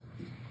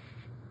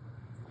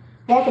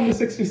Welcome to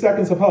 60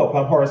 Seconds of Hope.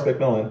 I'm Horace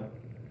McMillan.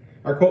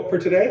 Our quote for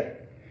today: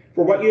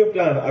 "For what you have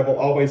done, I will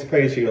always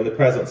praise you in the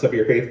presence of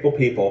your faithful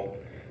people,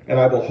 and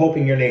I will hope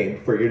in your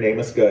name, for your name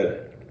is good."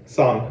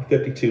 Psalm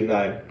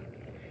 52:9.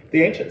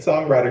 The ancient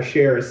songwriter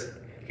shares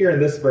here in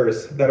this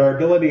verse that our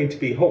ability to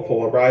be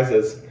hopeful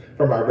arises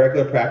from our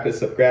regular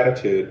practice of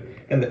gratitude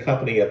in the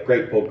company of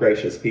grateful,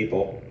 gracious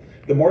people.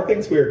 The more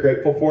things we are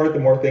grateful for, the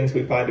more things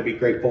we find to be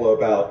grateful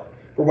about.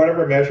 For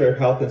whatever measure of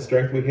health and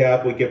strength we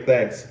have, we give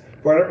thanks.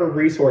 For whatever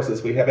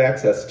resources we have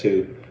access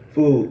to,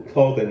 food,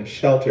 clothing,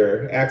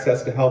 shelter,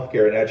 access to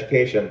healthcare and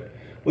education,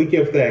 we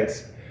give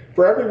thanks.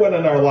 For everyone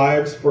in our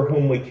lives for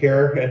whom we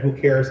care and who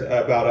cares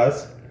about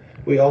us,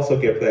 we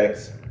also give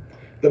thanks.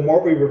 The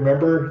more we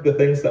remember the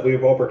things that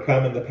we've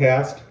overcome in the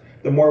past,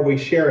 the more we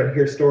share and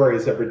hear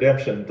stories of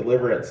redemption,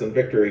 deliverance, and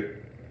victory,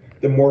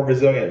 the more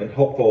resilient and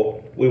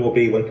hopeful we will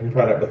be when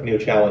confronted with new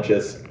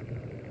challenges.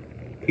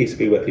 Peace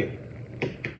be with you.